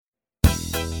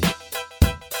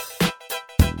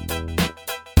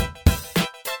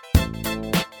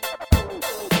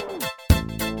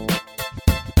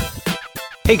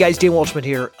Hey guys, Dan Walshman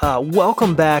here.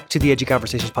 Welcome back to the Edgy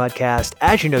Conversations podcast.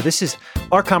 As you know, this is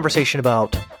our conversation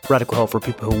about radical health for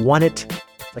people who want it.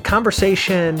 A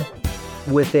conversation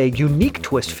with a unique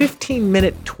twist,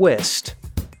 15-minute twist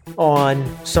on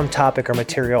some topic or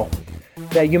material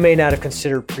that you may not have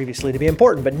considered previously to be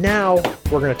important, but now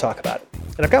we're going to talk about it.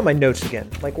 And I've got my notes again.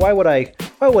 Like, why would I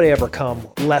ever come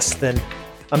less than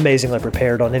amazingly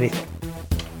prepared on anything?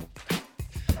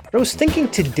 But I was thinking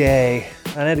today,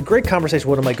 and I had a great conversation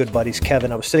with one of my good buddies,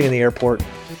 Kevin. I was sitting in the airport,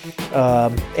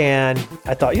 and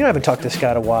I thought, I haven't talked to this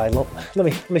guy in a while.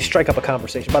 Let me strike up a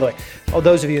conversation. By the way,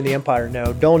 those of you in the Empire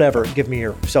know, don't ever give me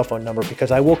your cell phone number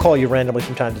because I will call you randomly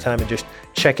from time to time and just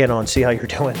check in on, see how you're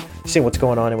doing, see what's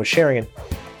going on, and was sharing. And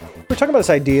we're talking about this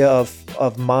idea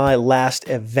of my last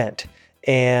event,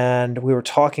 and we were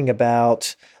talking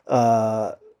about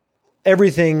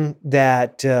everything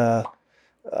that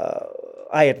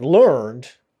I had learned.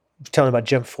 Telling about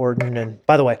Jim Fortin. And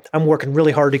by the way, I'm working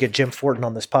really hard to get Jim Fortin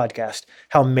on this podcast.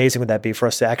 How amazing would that be for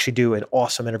us to actually do an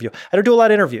awesome interview? I don't do a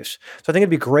lot of interviews. So I think it'd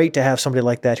be great to have somebody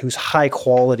like that who's high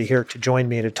quality here to join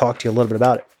me and to talk to you a little bit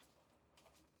about it.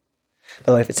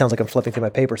 By the way, if it sounds like I'm flipping through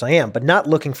my papers, I am, but not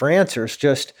looking for answers,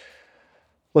 just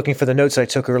looking for the notes I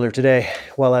took earlier today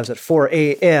while I was at 4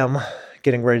 a.m.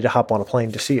 getting ready to hop on a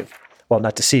plane to see you. Well,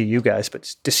 not to see you guys, but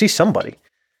to see somebody.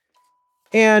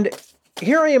 And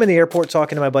here I am in the airport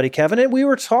talking to my buddy Kevin, and we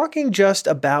were talking just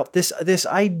about this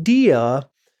idea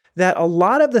that a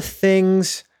lot of the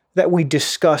things that we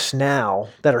discuss now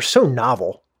that are so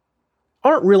novel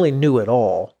aren't really new at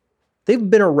all. They've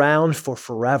been around for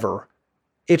forever.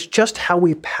 It's just how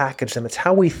we package them. It's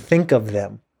how we think of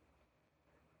them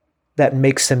that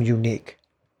makes them unique.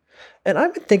 And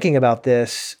I've been thinking about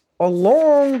this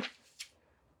along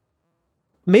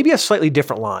maybe a slightly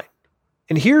different line.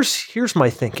 And here's my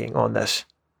thinking on this.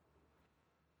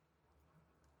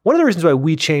 One of the reasons why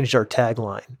we changed our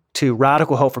tagline to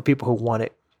Radical Health for People Who Want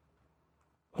It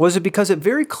was it because it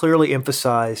very clearly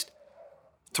emphasized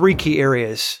three key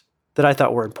areas that I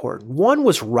thought were important. One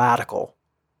was radical,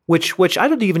 which I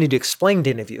don't even need to explain to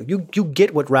any of you. You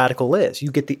get what radical is.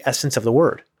 You get the essence of the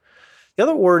word. The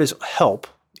other word is help,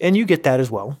 and you get that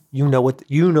as well. You know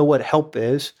what help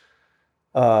is,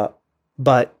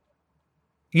 but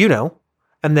you know.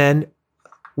 And then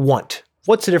want.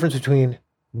 What's the difference between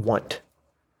want?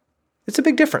 It's a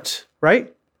big difference,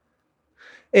 right?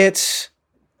 It's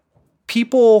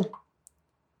people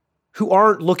who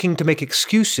aren't looking to make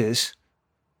excuses.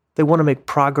 They want to make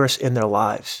progress in their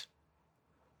lives.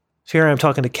 So here I am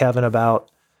talking to Kevin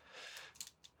about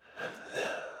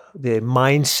the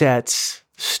mindsets,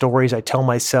 stories I tell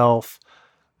myself,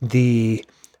 the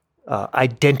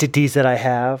identities that I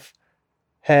have.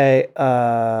 Hey,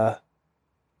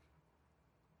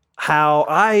 how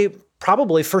I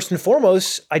probably first and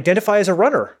foremost identify as a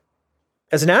runner,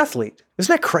 as an athlete.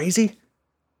 Isn't that crazy?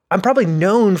 I'm probably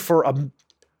known for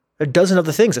a dozen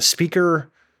other things: a speaker,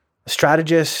 a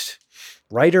strategist,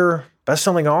 writer,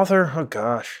 best-selling author. Oh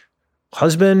gosh,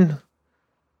 husband,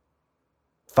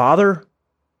 father.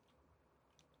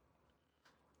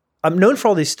 I'm known for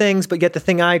all these things, but yet the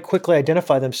thing I quickly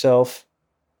identify themselves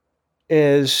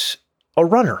is a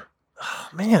runner. Oh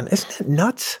man, isn't that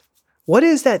nuts? What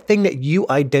is that thing that you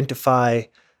identify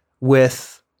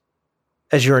with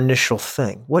as your initial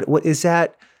thing? What is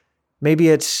that? Maybe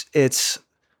it's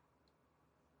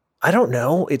I don't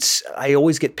know. I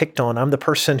always get picked on. I'm the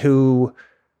person who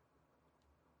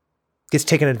gets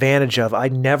taken advantage of. I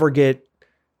never get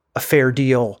a fair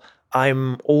deal.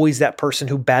 I'm always that person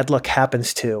who bad luck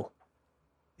happens to.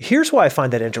 Here's why I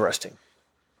find that interesting.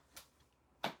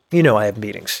 I have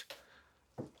meetings.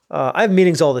 I have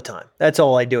meetings all the time. That's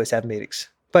all I do is have meetings.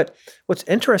 But what's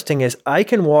interesting is I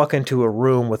can walk into a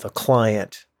room with a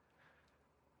client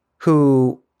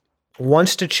who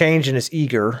wants to change and is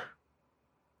eager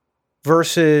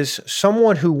versus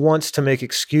someone who wants to make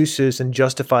excuses and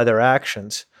justify their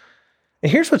actions.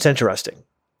 And here's what's interesting.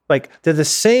 Like, they're the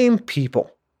same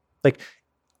people. Like,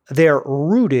 they're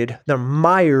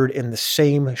mired in the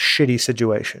same shitty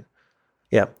situation.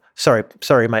 Yeah.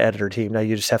 Sorry, my editor team. Now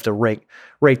you just have to rate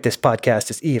this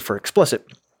podcast as E for explicit.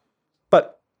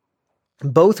 But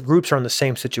both groups are in the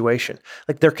same situation.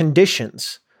 Like, their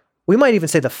conditions, we might even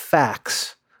say the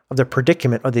facts of their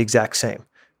predicament are the exact same.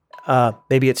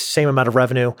 Maybe it's the same amount of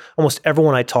revenue. Almost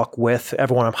everyone I talk with,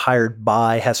 everyone I'm hired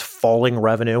by has falling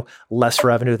revenue, less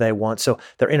revenue they want. So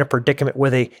they're in a predicament where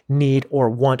they need or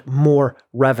want more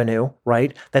revenue,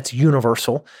 right? That's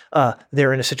universal.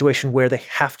 They're in a situation where they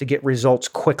have to get results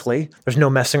quickly. There's no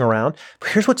messing around. But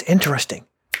here's what's interesting.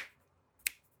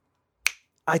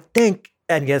 I think,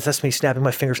 and yes, that's me snapping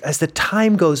my fingers, as the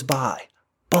time goes by,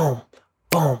 boom,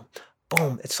 boom,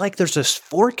 boom. It's like there's this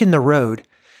fork in the road,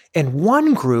 and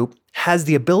one group has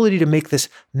the ability to make this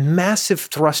massive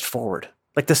thrust forward,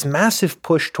 like this massive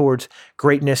push towards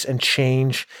greatness and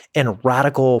change and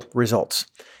radical results.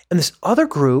 And this other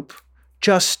group,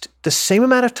 just the same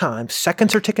amount of time,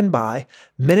 seconds are ticking by,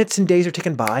 minutes and days are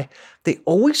ticking by, they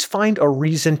always find a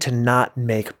reason to not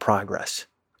make progress.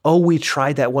 Oh, we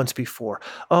tried that once before.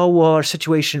 Oh, well, our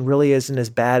situation really isn't as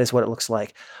bad as what it looks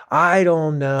like. I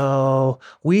don't know.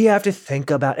 We have to think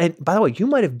about it. And by the way, you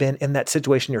might have been in that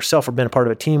situation yourself or been a part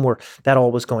of a team where that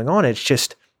all was going on. It's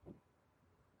just,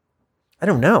 I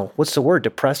don't know. What's the word?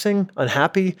 Depressing,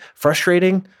 unhappy,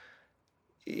 frustrating.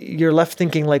 You're left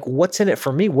thinking like, what's in it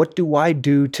for me? What do I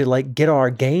do to like get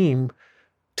our game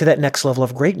to that next level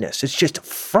of greatness? It's just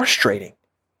frustrating.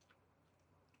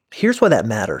 Here's why that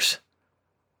matters.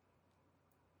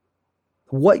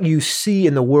 What you see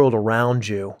in the world around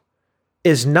you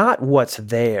is not what's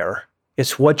there,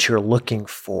 it's what you're looking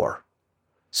for.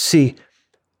 See,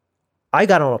 I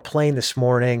got on a plane this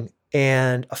morning,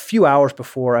 and a few hours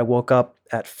before I woke up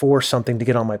at 4 something to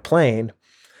get on my plane,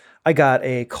 I got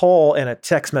a call and a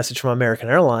text message from American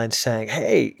Airlines saying,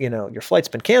 hey, your flight's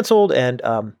been canceled and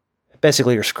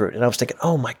basically you're screwed. And I was thinking,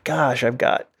 oh my gosh, I've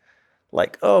got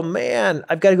to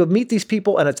go meet these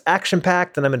people, and it's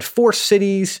action-packed, and I'm in 4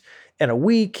 cities in a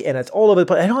week, and it's all over the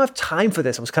place. I don't have time for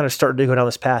this. I was kind of starting to go down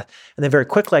this path. And then very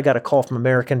quickly, I got a call from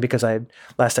American because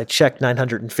last I checked,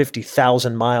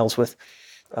 950,000 miles with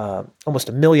almost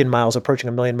 1 million miles, approaching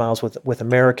 1 million miles with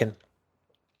American,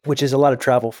 which is a lot of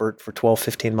travel for 12,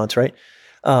 15 months, right?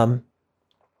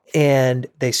 And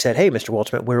they said, hey, Mr.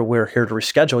 Welchman, we're here to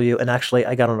reschedule you. And actually,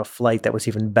 I got on a flight that was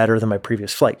even better than my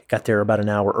previous flight. Got there about an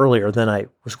hour earlier than I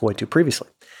was going to previously.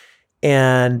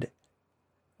 And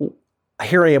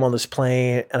here I am on this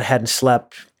plane, and I hadn't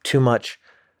slept too much.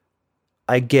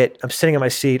 I'm sitting in my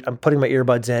seat, I'm putting my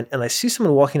earbuds in, and I see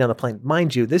someone walking down the plane.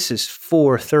 Mind you, this is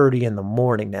 4:30 in the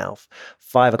morning now,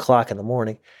 5 o'clock in the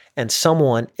morning, and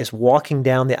someone is walking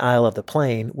down the aisle of the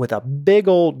plane with a big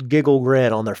old giggle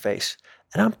grin on their face.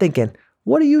 And I'm thinking,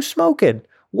 what are you smoking?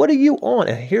 What are you on?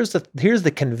 And here's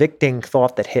the convicting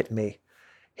thought that hit me.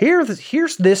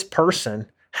 Here's this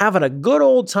person having a good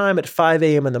old time at 5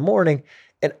 a.m. in the morning,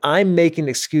 and I'm making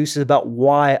excuses about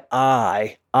why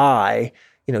I,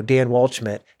 Dan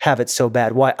Welchman, have it so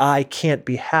bad, why I can't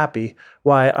be happy,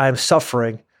 why I'm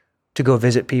suffering to go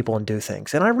visit people and do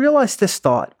things. And I realized this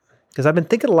thought because I've been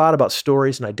thinking a lot about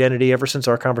stories and identity ever since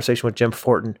our conversation with Jim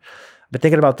Fortin. I've been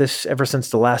thinking about this ever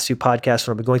since the last 2 podcasts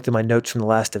when I've been going through my notes from the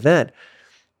last event.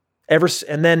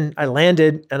 And then I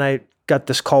landed and I got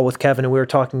this call with Kevin, and we were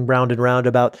talking round and round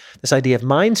about this idea of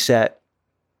mindset.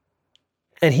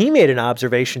 And he made an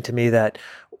observation to me that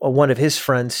one of his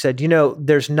friends said,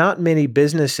 there's not many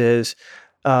businesses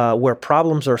where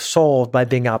problems are solved by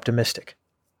being optimistic.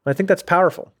 And I think that's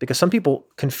powerful because some people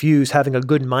confuse having a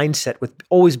good mindset with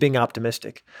always being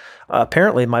optimistic.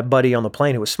 Apparently, my buddy on the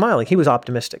plane who was smiling, he was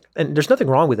optimistic. And there's nothing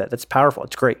wrong with that. That's powerful.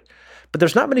 It's great. But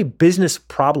there's not many business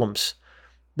problems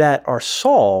that are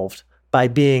solved by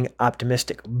being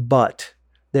optimistic. But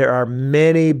there are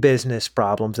many business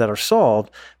problems that are solved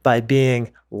by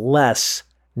being less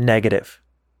negative.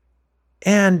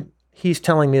 And he's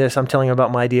telling me this. I'm telling him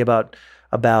about my idea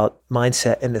about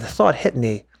mindset. And the thought hit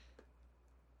me,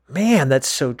 man, that's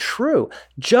so true.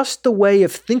 Just the way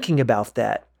of thinking about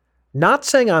that. Not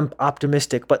saying I'm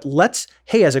optimistic, but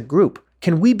as a group,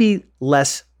 can we be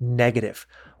less negative?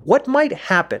 What might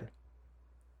happen?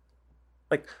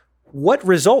 Like, what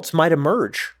results might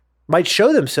emerge, might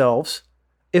show themselves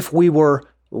if we were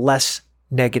less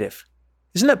negative?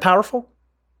 Isn't that powerful?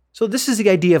 So this is the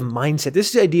idea of mindset. This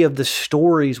is the idea of the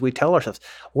stories we tell ourselves.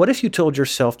 What if you told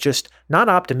yourself just not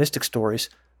optimistic stories,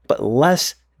 but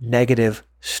less negative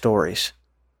stories?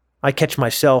 I catch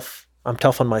myself, I'm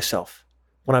tough on myself.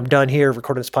 When I'm done here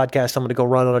recording this podcast, I'm going to go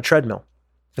run on a treadmill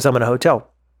because I'm in a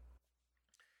hotel.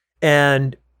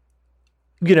 And,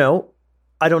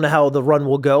 I don't know how the run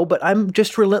will go, but I'm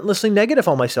just relentlessly negative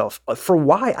on myself. For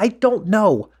why? I don't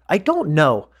know.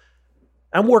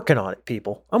 I'm working on it,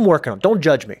 people. I'm working on it. Don't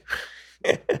judge me,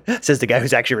 says the guy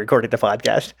who's actually recording the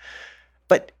podcast.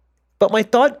 But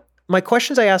my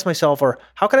questions I ask myself are,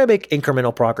 how can I make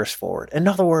incremental progress forward? In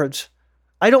other words,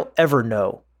 I don't ever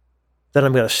know then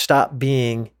I'm going to stop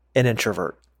being an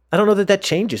introvert. I don't know that that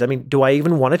changes. I mean, do I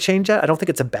even want to change that? I don't think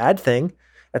it's a bad thing.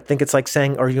 I think it's like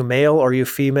saying, are you male? Are you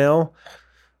female?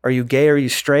 Are you gay? Are you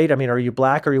straight? I mean, are you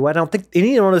black? Are you white? I don't think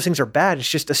any one of those things are bad. It's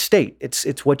just a state.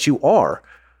 It's what you are.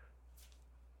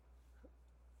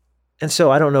 And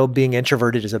so I don't know being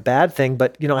introverted is a bad thing,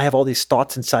 but I have all these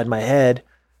thoughts inside my head,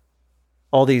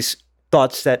 all these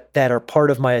thoughts that are part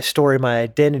of my story, my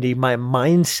identity, my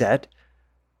mindset.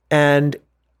 And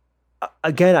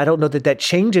again, I don't know that that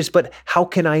changes, but how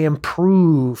can I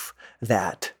improve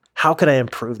that? How can I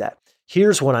improve that?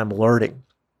 Here's what I'm learning.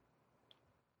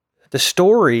 The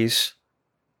stories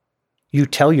you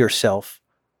tell yourself,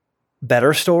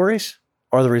 better stories,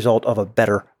 are the result of a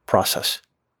better process.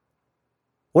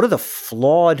 What are the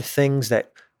flawed things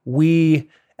that we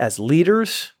as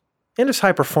leaders and as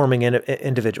high-performing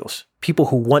individuals, people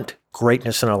who want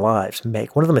greatness in our lives,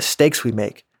 make? One of the mistakes we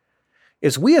make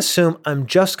is we assume I'm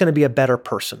just going to be a better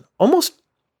person.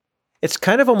 It's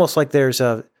kind of almost like there's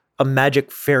a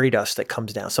magic fairy dust that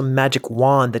comes down, some magic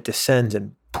wand that descends,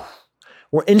 and poof,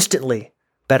 we're instantly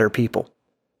better people.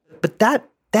 But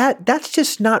that's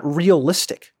just not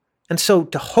realistic. And so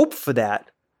to hope for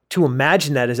that, to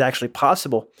imagine that is actually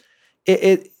possible,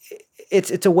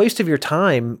 it's a waste of your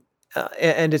time,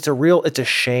 and it's a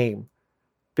shame,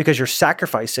 because you're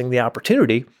sacrificing the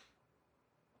opportunity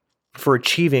for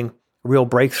achieving real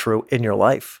breakthrough in your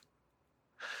life.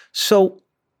 So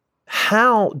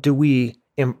how do we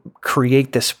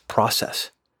create this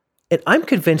process? And I'm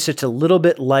convinced it's a little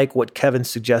bit like what Kevin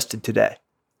suggested today.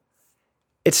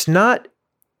 It's not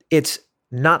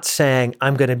saying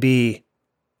I'm going to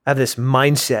have this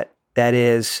mindset that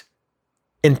is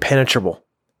impenetrable,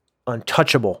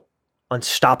 untouchable,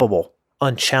 unstoppable,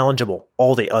 unchallengeable,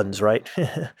 all the uns, right?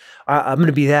 I'm going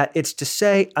to be that. It's to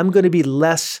say I'm going to be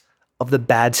less of the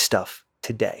bad stuff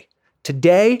today.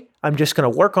 Today, I'm just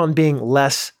going to work on being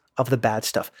less of the bad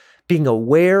stuff, being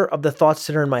aware of the thoughts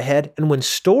that are in my head. And when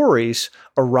stories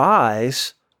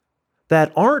arise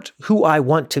that aren't who I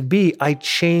want to be, I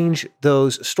change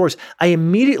those stories. I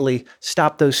immediately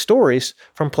stop those stories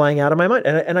from playing out of my mind.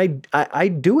 And I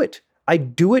do it. I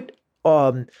do it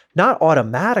not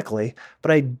automatically, but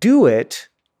I do it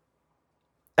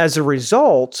as a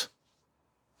result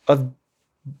of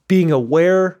being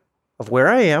aware of where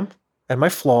I am and my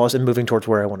flaws and moving towards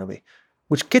where I want to be,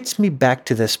 which gets me back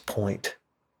to this point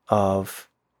of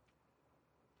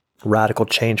radical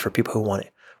change for people who want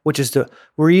it, which is the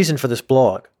reason for this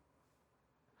blog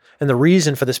and the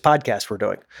reason for this podcast we're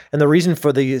doing and the reason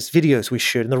for these videos we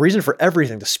shoot and the reason for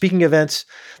everything, the speaking events,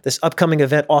 this upcoming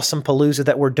event, Awesome Palooza,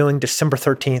 that we're doing December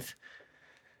 13th,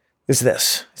 is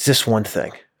this. It's this one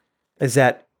thing, is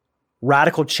that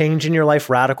radical change in your life,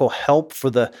 radical help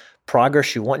for the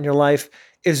progress you want in your life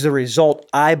is the result,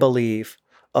 I believe,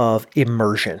 of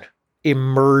immersion.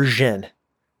 Immersion.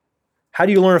 How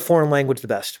do you learn a foreign language the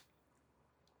best?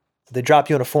 They drop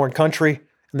you in a foreign country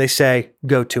and they say,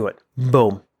 go to it.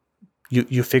 Boom.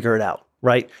 You figure it out,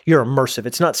 right? You're immersive.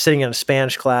 It's not sitting in a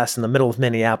Spanish class in the middle of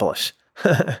Minneapolis,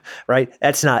 right?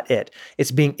 That's not it.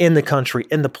 It's being in the country,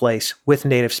 in the place with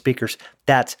native speakers.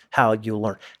 That's how you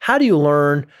learn. How do you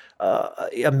learn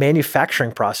a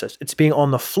manufacturing process? It's being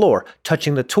on the floor,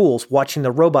 touching the tools, watching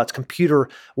the robots,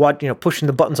 pushing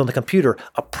the buttons on the computer,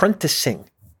 apprenticing.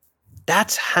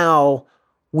 That's how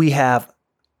we have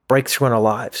breakthrough in our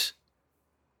lives.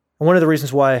 And one of the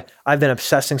reasons why I've been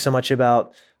obsessing so much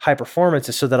about high performance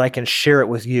is so that I can share it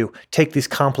with you, take these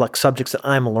complex subjects that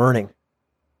I'm learning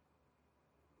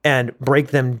and break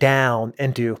them down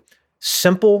into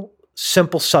simple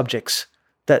subjects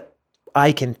that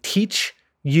I can teach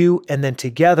you, and then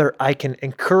together I can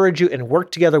encourage you and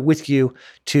work together with you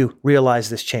to realize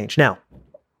this change. Now,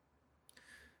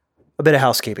 a bit of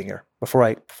housekeeping here before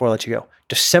I let you go.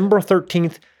 December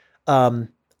 13th,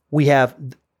 we have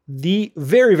the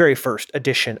very, very first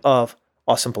edition of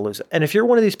Awesome Palooza. And if you're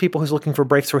one of these people who's looking for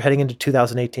breakthrough heading into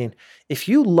 2018, if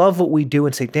you love what we do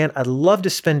and say, Dan, I'd love to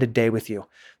spend a day with you,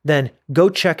 then go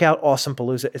check out Awesome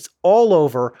Palooza. It's all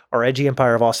over our Edgy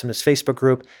Empire of Awesomeness Facebook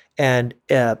group, and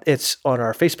it's on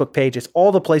our Facebook page. It's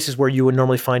all the places where you would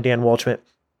normally find Dan Waldschmidt.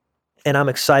 And I'm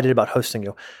excited about hosting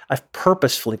you. I've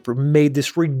purposefully made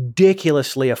this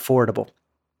ridiculously affordable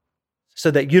so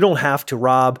that you don't have to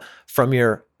rob from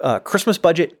your Christmas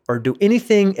budget or do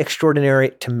anything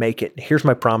extraordinary to make it. Here's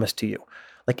my promise to you.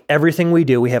 Like everything we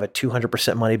do, we have a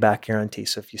 200% money back guarantee.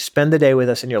 So if you spend the day with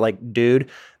us and you're like, dude,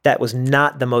 that was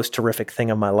not the most terrific thing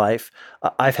of my life,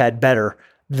 I've had better,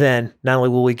 then not only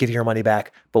will we give you your money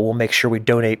back, but we'll make sure we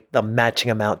donate a matching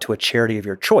amount to a charity of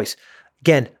your choice.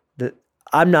 Again,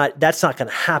 that's not going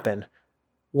to happen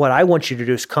what I want you to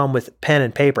do is come with pen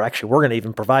and paper. Actually, we're going to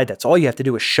even provide that. So all you have to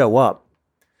do is show up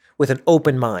with an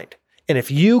open mind. And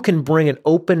if you can bring an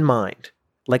open mind,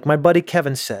 like my buddy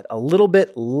Kevin said, a little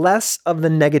bit less of the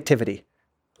negativity,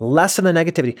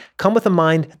 come with a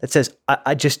mind that says,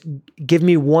 I just give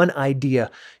me one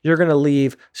idea. You're going to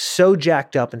leave so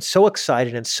jacked up and so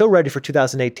excited and so ready for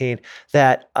 2018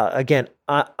 that, again,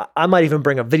 I might even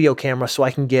bring a video camera so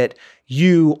I can get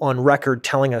you on record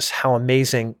telling us how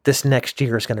amazing this next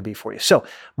year is going to be for you. So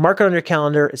mark it on your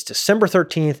calendar. It's December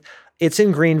 13th. It's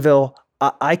in Greenville.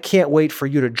 I can't wait for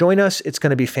you to join us. It's going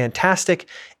to be fantastic.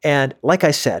 And like I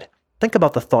said, think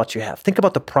about the thoughts you have. Think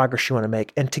about the progress you want to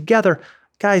make. And together,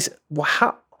 guys,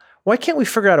 why can't we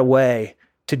figure out a way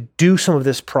to do some of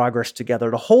this progress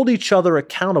together, to hold each other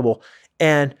accountable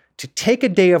and to take a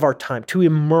day of our time to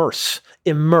immerse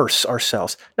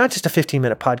ourselves, not just a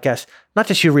 15-minute podcast, not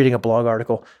just you reading a blog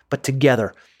article, but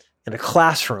together in a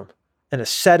classroom, in a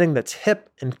setting that's hip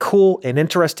and cool and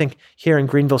interesting here in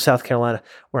Greenville, South Carolina,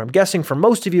 where I'm guessing for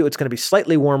most of you, it's going to be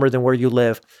slightly warmer than where you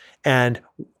live, and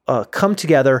come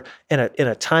together in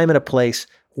a time and a place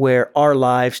where our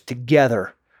lives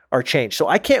together are changed. So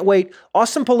I can't wait.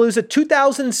 Awesomepalooza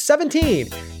 2017.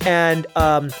 And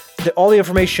all the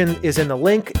information is in the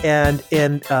link and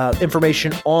in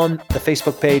information on the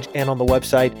Facebook page and on the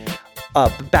website.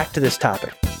 Back to this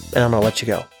topic, and I'm going to let you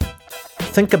go.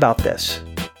 Think about this.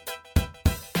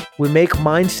 We make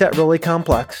mindset really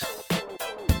complex,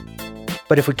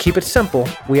 but if we keep it simple,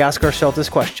 we ask ourselves this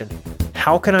question: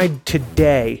 how can I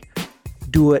today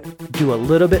do a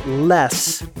little bit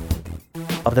less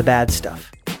of the bad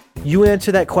stuff? You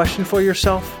answer that question for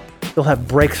yourself, you'll have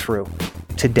breakthrough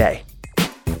today.